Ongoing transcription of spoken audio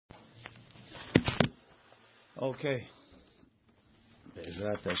Okay.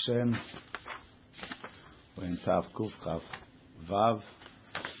 Be'ezrat Hashem. We're in Tav Kuf Chav Vav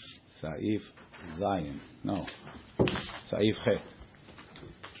Saif Zayin. No. Saif Chet.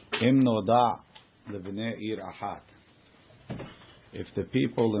 Im Noda Lebnei Ir Achat. If the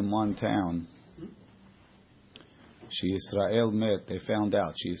people in one town, She Yisrael met, they found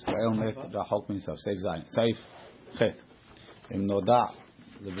out. She Yisrael met Rachok Minsav. Saif Zayin. Saif Chet. Im Noda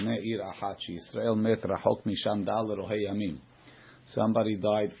Lebnei Ir Achat. She Yisrael met Rachok Misham Dal Rohei Yamim. Somebody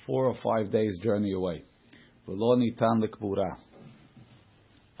died 4 or 5 days journey away. V'lo nitan lekbura,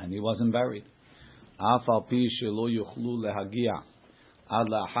 and he wasn't buried. Af al pi shelo yuchlu lehagia ad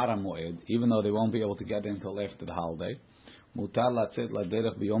la'achar hamoed, even though they won't be able to get in until after the holiday. Mutar latzet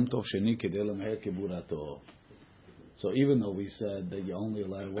laderech b'yom tov sheni kedei lemher kiburato. So even though we said that you're only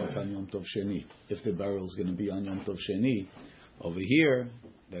allowed to work on Yom Tov Sheni, if the burial is going to be on Yom Tov Sheni, over here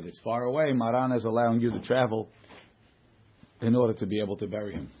that it's far away, Maran is allowing you to travel in order to be able to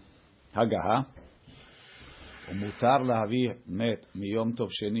bury him. Hagaha. ומותר להביא מת מיום טוב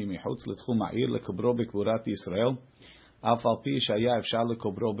שני מחוץ לתחום העיר לקברו בקבורת ישראל, אף על פי שהיה אפשר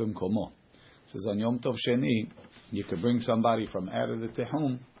לקברו במקומו. Says on Yom Tov Sheni, you could bring somebody from out of the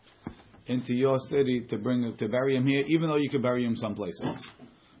Tehum into your city to bury him here, even though you could bury him someplace else.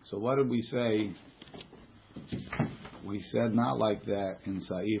 So what did we say? We said not like that in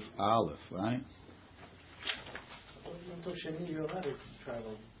Saif Aleph, right? Yom Tov Sheni, you're allowed to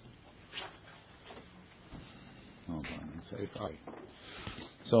travel.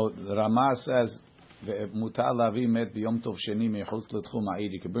 So the Ramah says, "Mutar lavi met b'yom tov sheni mechutz letchum ha'ir."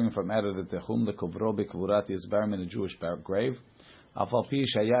 You can bring him from out of the techum lekobro b'kvurat yisbarim in a Jewish grave. Afal pi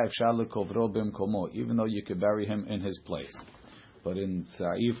shaya efshar lekobro b'mkomo, even though you could bury him in his place. But in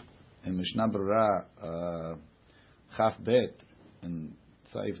Saif, in Mishnah Berurah Chaf Bet, in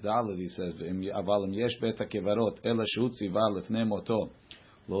Saif Daled, he says, "Aval im yesh bet hakevarot ela shehu tziva lefnei moto."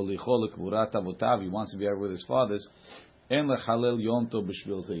 He wants to be with his fathers. You're not mechalel Yom Tov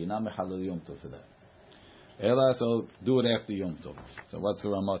for that. Ela, so do it after Yom Tov. So what's the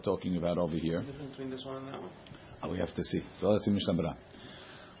Ramah talking about over here? The difference between this one and that one? We have to see. So let's see Mishnah Berurah.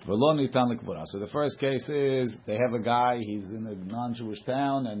 So the first case is they have a guy. He's in a non-Jewish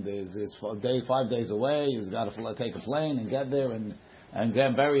town, and there's 5 days away. He's got to take a plane and get there and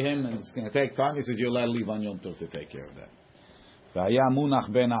then bury him, and it's going to take time. He says you're allowed to leave on Yom Tov to take care of that. Among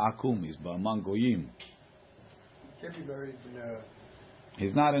goyim. Can't be buried in a...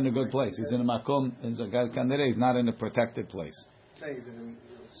 He's not in a good place. He's in a makom. He's not in a protected place. He's in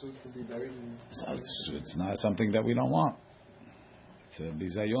a suit to be buried in... It's not something that we don't want. It's a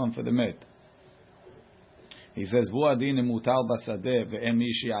bizayon for the met. He says, so I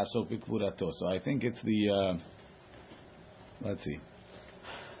think it's the... let's see.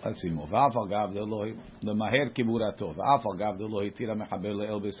 ואף על גב למהר כיבורתו, ואף על גב דלא התיר המחבר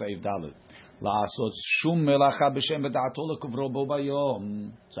לאל בסעיף ד' לעשות שום מלאכה בשם בדעתו לקברו בו ביום.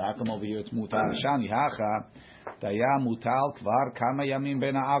 So how come over here it's מוטל? שני הכה דיה מוטל כבר כמה ימים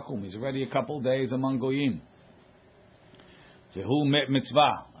בין העקום. He's already a couple days among goyim. והוא מת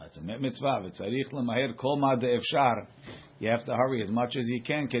מצווה. It's a מת מצווה, וצריך למהר כל מה דאפשר. You have to hurry as much as you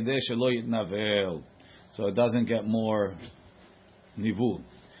can כדי שלא יתנבל. So it doesn't get more nivul.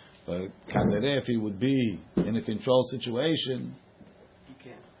 But if he would be in a controlled situation,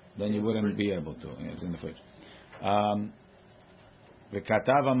 then you wouldn't be able to. Yeah, it's in the fridge.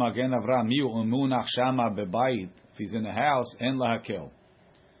 וכתב המגן אברהם, מי הוא מונח שמה בבית, if he's in a house, אין להקל.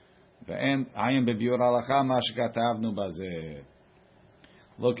 ואין עין בביור הלכה מה שכתבנו בזה.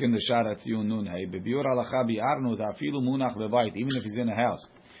 Look in the Sharat Tziyun Nun Hey. בביור הלכה ביארנו, אפילו מונח בבית, even if he's in a house.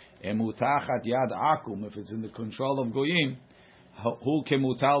 מותחת יד עקום, if it's in the control of goyim, who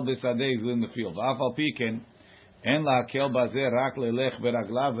kemutal b'sadeh is in the field. V'af al piken en la'akel bazeh rak lelech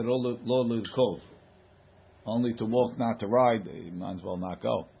beraglav v'lo lirkov. Only to walk, not to ride. You might as well not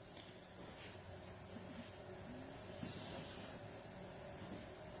go.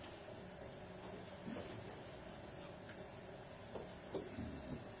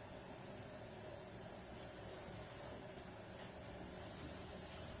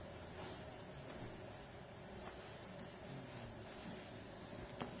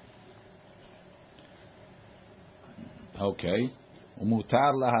 Okay.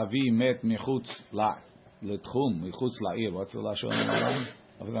 ומותר להביא מת מחוץ לתחום, מחוץ לעיר. What's the לשון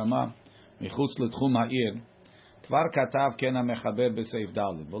הרמב"ם? מחוץ לתחום העיר. כבר כתב כן המחבר בסעיף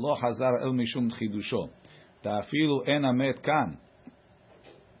ד' ולא חזר אל משום חידושו. ואפילו אין המת כאן.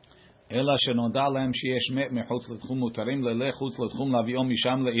 אלא שנודע להם שיש מת מחוץ לתחום, מותרים ללך חוץ לתחום להביאו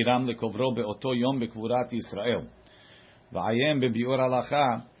משם לעירם לקוברו באותו יום בקבורת ישראל. ועיין בביאור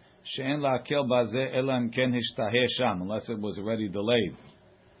הלכה she'en la'akel bazeh ela im ken hishtaheh sham, unless it was already delayed.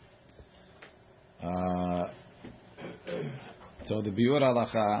 So the biur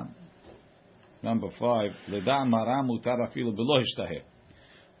halacha number 5, leda mara mutar afilu belo hishtaheh,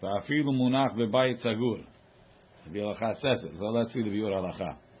 va'afilu munach bebayit sagur. The biur halacha says it. So let's see the biur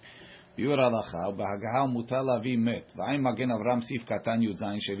halacha. Biur halacha b'hagaha mutar lavi met. V'ayim magen Avram sif katan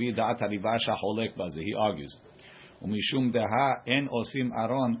yudzayin shevi da'at harivash ha'cholek bazeh. He argues. Umishum deha en osim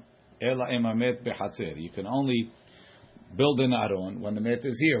aron ela emamet behatzer. You can only build an aron when the met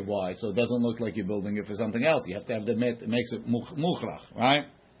is here. Why? So it doesn't look like you're building it for something else. You have to have the met. It makes it muchrach, right?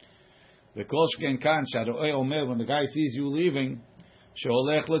 V'kol shken kan sharo'eh omer, when the guy sees you leaving,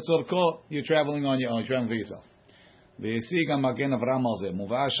 she'olech letzorko, you're traveling on your own. You're traveling for yourself. V'yesiga magen Avram al zeh.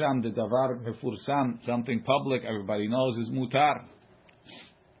 Muvah sham the davar mefursam, something public everybody knows is mutar.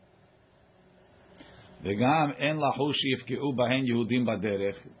 V'gam en lahush yifkeu bahen Yehudim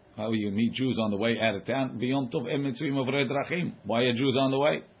baderech. How you meet Jews on the way out of town? V'yom tov em mitzvim avrei drachim. Why are Jews on the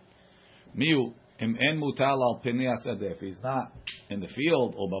way? Miu im en mutal al pinei hasadeh. If he's not in the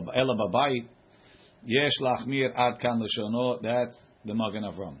field or ela babayit, yesh lachmir ad kan l'shono. That's the Magen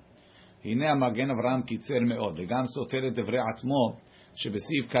Avram. Hine Magen Avram kitzer meod. V'gam soter et devrei atzmo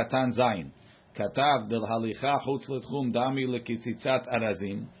shebesiv katan zayin. Katav del halicha chutz letchum dami lekitzitzat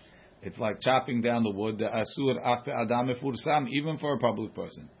arazim. It's like chopping down the wood. The asur af adam mefursam, even for a public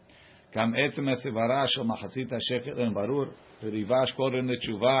person. Kam etzem esevara shel machasit hashekel en barur. Rivash koren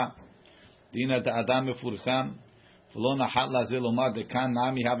lechuva. Dina da adam mefursam. V'lo nachat lazeh lomar dekan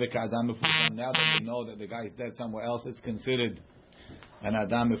nami have adam mefursam. Now that we know that the guy is dead somewhere else, it's considered an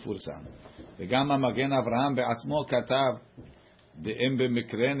adam mefursam. V'gam Magen Avraham be'atzmo katav de'em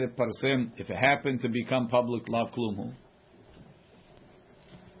b'mikren et parsem. If it happened to become public, lav klumhu.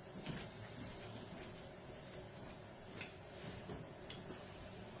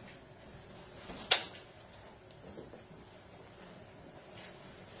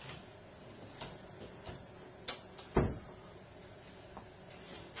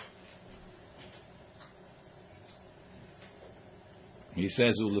 He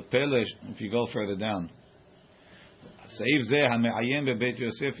says, if you go further down, סעיף זה המעיין בבית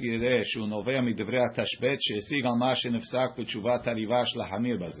יוסף יראה שהוא נובע מדברי התשבט שהשיג על מה שנפסק בתשובת הריבש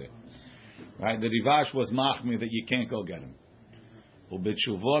לחמיר בזה. Right? The Rivash was machmir that you can't go get him.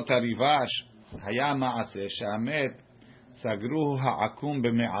 ובתשובות הריבש היה מעשה שהמת סגרו העקום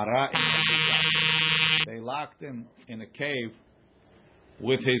במערה. They locked him in a cave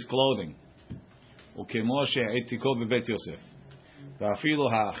with his clothing. וכמו שהעתיקו בבית יוסף. ואפילו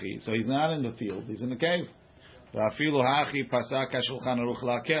האחי, so he's not in the field, he's in the cave. ואפילו האחי פסק השולחן ערוך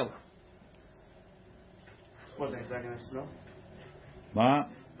להקל. What, is that going to smell? מה?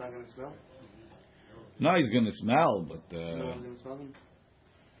 Is that going to smell? No, he's going to smell, but No one's going to smell them?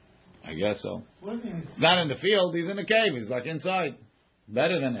 I guess so. He's not in the field, he's in the cave, he's like inside.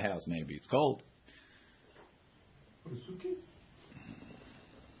 Better than the house maybe, it's cold.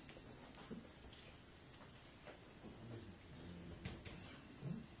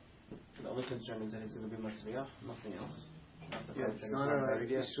 The only concern is that he's going to be Masriach, nothing else. Yeah, it's not a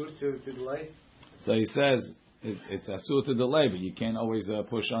isur to delay. So he says it's asur to delay, but you can't always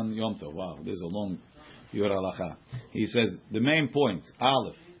push on Yom Tov. Wow, there's a long Biur Halacha. He says the main points.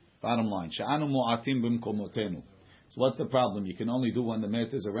 Aleph, bottom line. Sha'anu mu'atim b'mkomotenu. So what's the problem? You can only do when the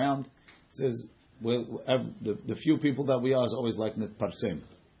met is around. It says the few people that we are is always like net parsem.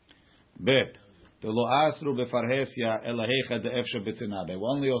 Bet. They will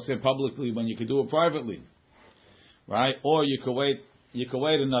only say publicly when you could do it privately, right? Or you could wait. You could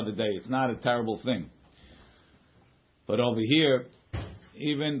wait another day. It's not a terrible thing. But over here,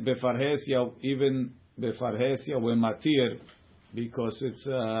 even befarhesia we're matir because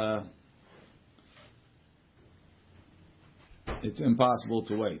it's impossible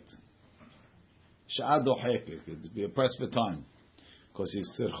to wait. Sha'ad dohekek. It's be pressed for time. Because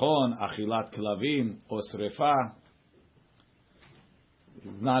it's sirchon, achilat klavim, or srefa.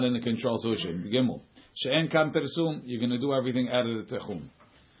 It's not in the control solution. Gimel. She'en kam persum, you're going to do everything out of the techum.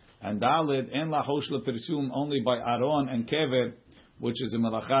 And dalid, en lahosh lepersum, only by aron and kever, which is a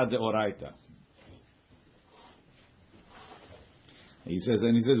melacha de oraita. He says,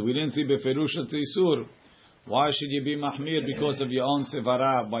 we didn't see beferusha tisur. Why should you be mahmir because of your own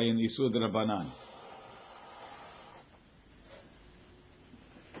sevara by an isur de rabanan?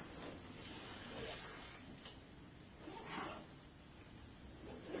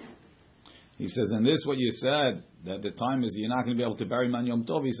 He says, and this what you said, that the time is you're not going to be able to bury him on Yom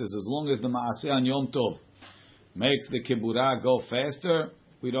Tov. He says, as long as the Maaseh on Yom Tov makes the Kibbutah go faster,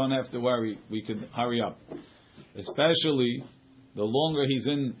 we don't have to worry. We can hurry up. Especially The longer he's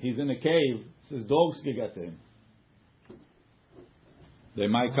in a cave, says dogs can get to him. They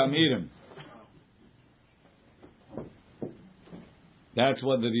might come eat him. That's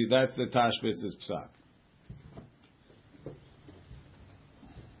the Tashbis' psak.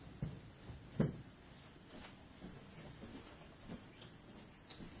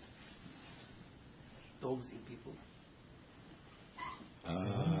 Dogs eat people. I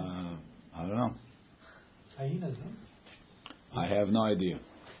don't know. Hyenas, no? I have no idea.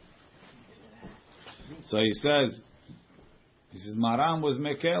 So he says, Maran was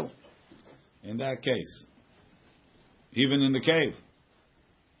Mekel in that case, even in the cave.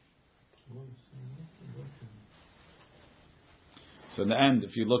 So in the end,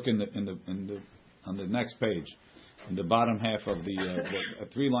 if you look on the next page, in the bottom half of the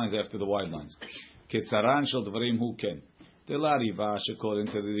 3 lines after the wide lines, Ketzaran shel dvarim hu ken. The La Rivash, according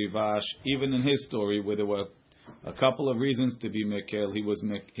to the Rivash, even in his story where there were a couple of reasons to be Mekel,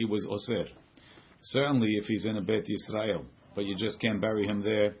 he was Osir. Certainly if he's in a Bet Yisrael, but you just can't bury him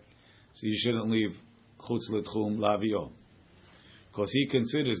there, so you shouldn't leave Chutz L'Tchum Lavio. Because he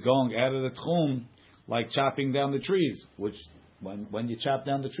considers going out of the Tchum like chopping down the trees, which when you chop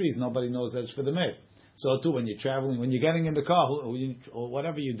down the trees, nobody knows that it's for the Met. So too, when you're traveling, when you're getting in the car, or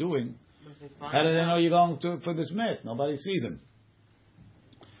whatever you're doing, how do they know you're going for this Met? Nobody sees him.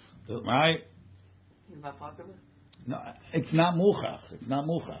 Right? Is that popular? No, it's not muchach. It's not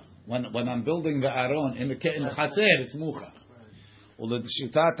muchach. When I'm building the aron in the chatzir, it's muchach. Well, the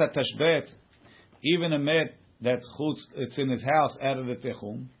shitat tashbet, even a met that's chutz, it's in his house out of the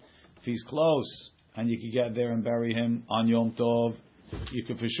techum. If he's close and you can get there and bury him on Yom Tov, you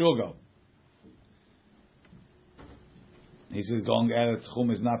can for sure go. He says going out of the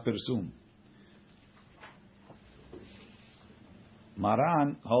techum is not persum.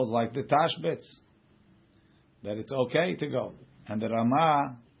 Maran holds like the tashbets, that it's okay to go. And the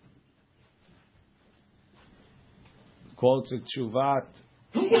Ramah quotes a Tshuvat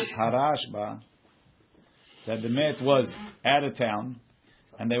Harashba that the Met was out of town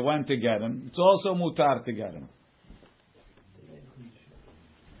and they went to get him. It's also mutar to get him.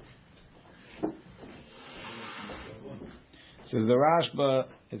 Says the Rashba,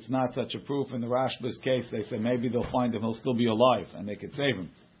 it's not such a proof. In the Rashba's case, they say maybe they'll find him, he'll still be alive, and they could save him.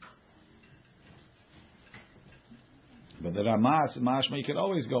 But the Ramas, Mashma, he could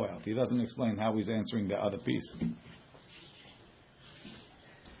always go out. He doesn't explain how he's answering the other piece.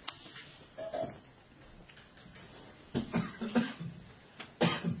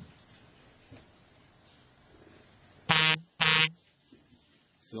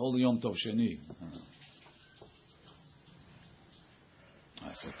 It's all Yom Tov Sheni.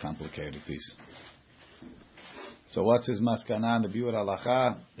 That's a complicated piece. So what's his maskana in the Biur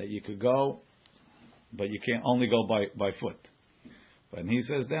Halacha? That you could go, but you can't only go by foot. But he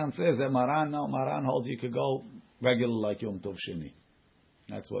says that Maran holds you could go regular like Yom Tov Sheni.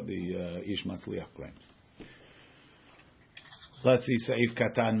 That's what the Ish Matzliach claims. Let's see Seif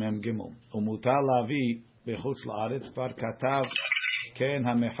Katan Mem Gimel. Umutar Lavi Bechutz La'aretz Par Katav Ken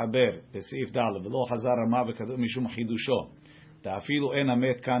HaMechaber Beseif Dal V'lo Hazar Rama V'Kadol Mishum Chidusho. אפילו אין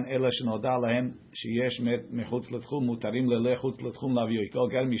המת כאן אלא שנודע להם שיש מת מחוץ לתחום מותרים ללך חוץ לתחום להביאו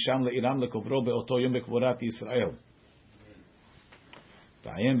יקגל משם לאירם לקוברו באותו יום בקבורת ישראל.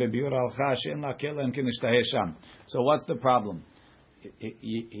 תעיין בביאור ההלכה שאין להקל להם כן נשתהה שם. So what's the problem?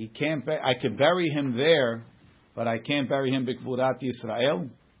 He can't. I could bury him there, but I can't bury him בקבורת ישראל.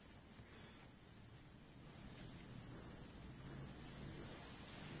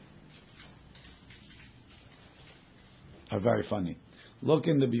 Are very funny. Look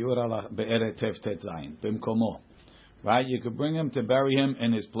in the Biur Ala Be'eret Tev Tet Zayin Bimkomo. Right, you could bring him to bury him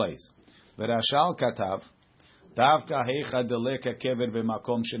in his place. V'Rashal Katav Davka Heicha Deleka Kever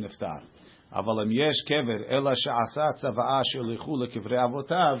B'Makom Sheniftar. Aval Im Yesh Kever Ela She'asa Tzava'a Shelichu LeKivrei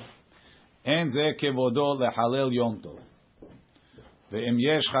Avotav En Ze Kevodo LeHalel Yom Tov. Ve'Im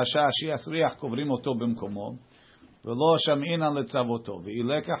Yesh Chashash Yasriach Kovrim Oto Bimkomo. ולא שמעינן לצוותו,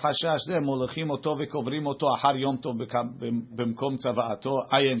 ואילך החשש זה מולכים אותו וקוברים אותו אחר יום טוב במקום צוואתו,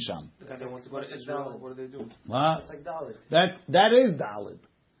 עיין שם. What? That is Dalit.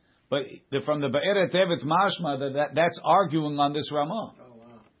 But from the Be'eret Tev, it's mashma that's arguing on this Ramah.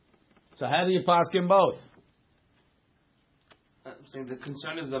 So how do you pass him both? I'm saying the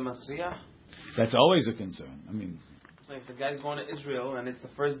concern is the Masriach. That's always a concern. I mean, so if the guy's going to Israel and it's the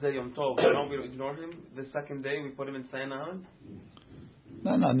first day Yom Tov, don't we ignore him? The second day we put him in Stayin Island?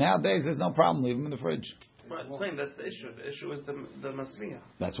 No. Nowadays there's no problem. Leave him in the fridge. Right, I'm saying that's the issue. The issue is the Masriach.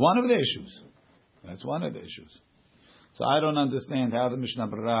 That's one of the issues. So I don't understand how the Mishnah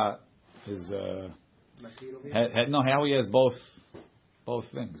Berurah is. How he has both Both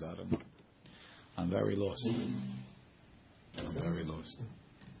things. I don't know. I'm very lost.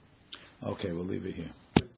 Okay, we'll leave it here.